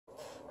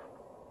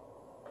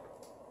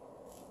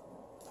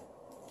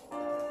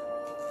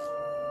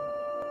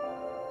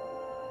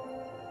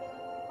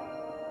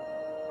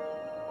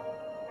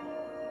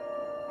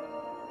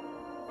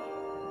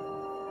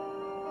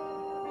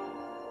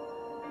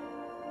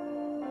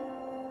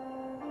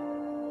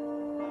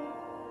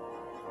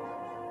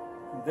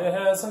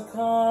There's a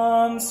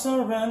calm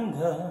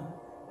surrender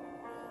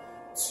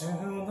to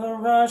the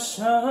rush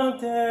of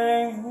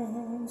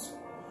days,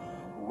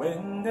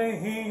 when the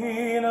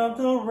heat of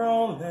the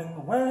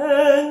rolling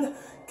wind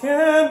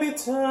can be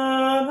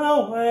turned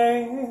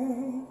away,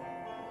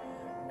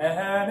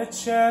 and a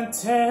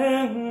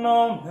chanting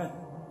moment,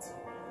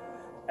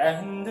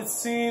 and it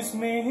sees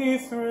me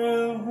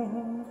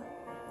through.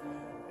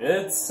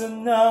 It's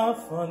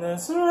enough for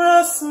this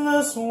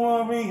restless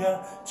warrior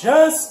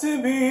just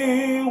to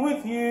be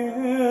with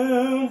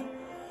you.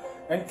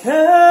 And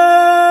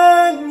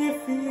can you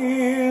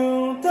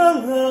feel the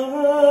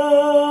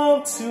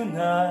love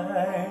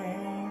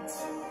tonight?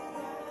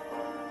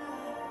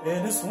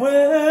 It is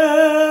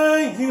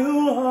where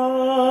you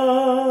are.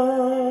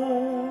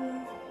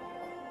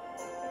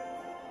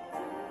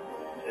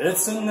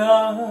 It's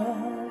enough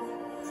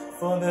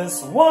for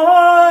this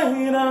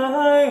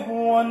wide-eyed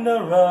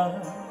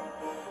wanderer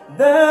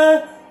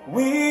that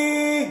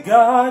we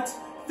got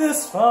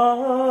this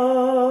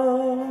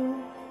far.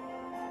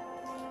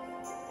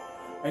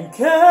 And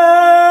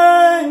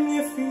can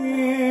you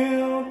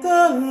feel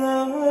the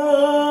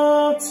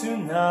love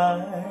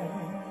tonight?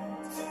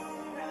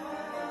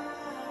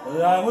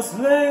 I was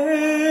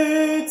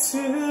late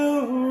to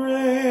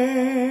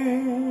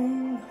ring.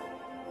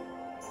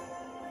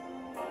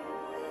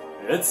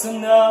 It's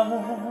enough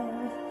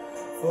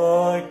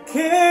for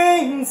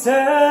kings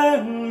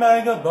and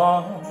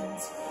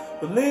vagabonds,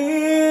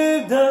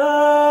 believe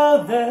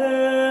the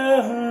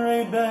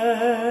very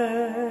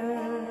best.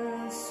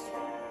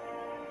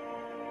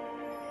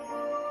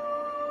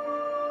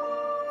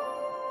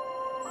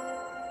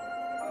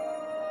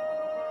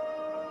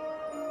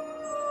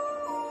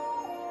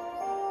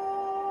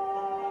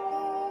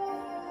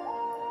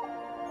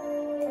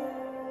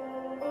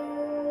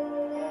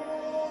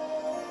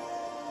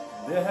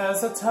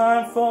 There's a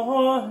time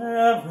for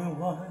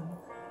everyone,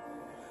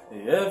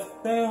 if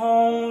they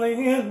only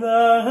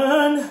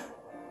learn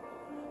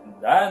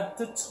that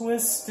the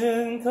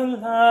twisting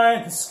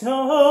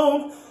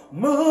kaleidoscope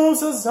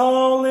moves us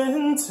all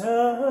in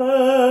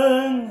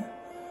turn.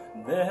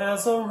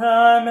 There's a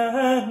rhyme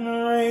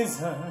and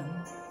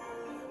reason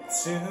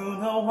to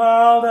the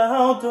wild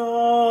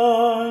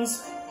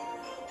outdoors,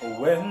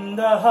 when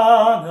the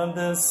heart of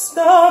the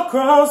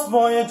star-crossed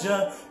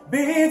voyager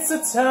beats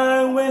a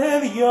time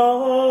with yours.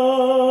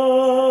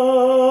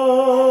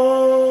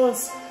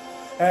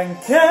 And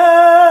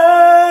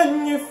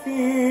can you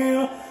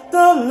feel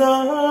the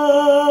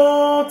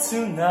love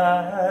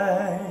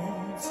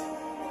tonight?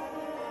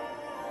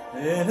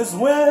 It is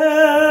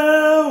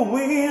where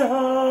we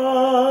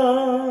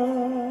are.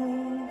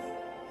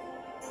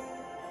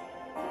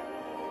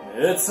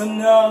 It's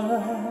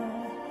enough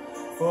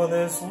for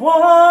this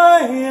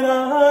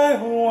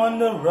wide-eyed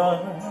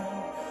wanderer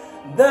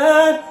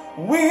that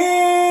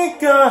we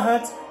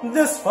got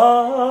this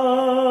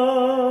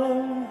far.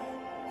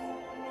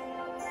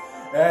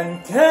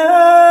 And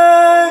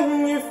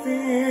can you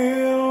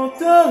feel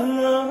the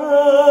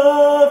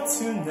love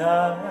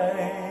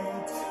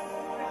tonight?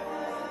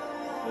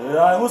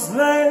 I was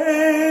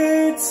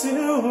late to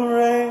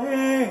ring.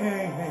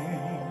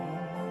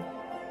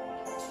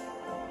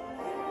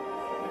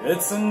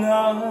 It's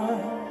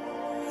enough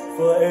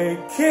for a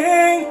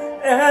king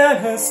and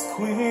his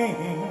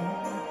queen,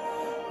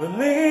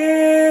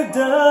 believe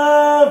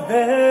the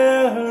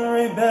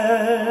very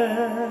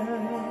best.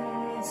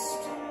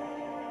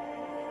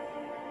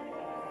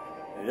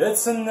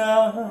 It's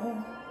enough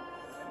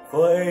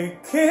for a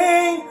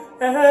king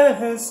and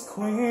his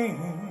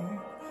queen,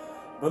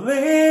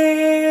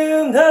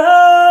 believe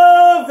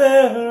the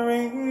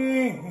very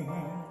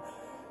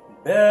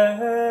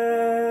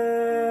best.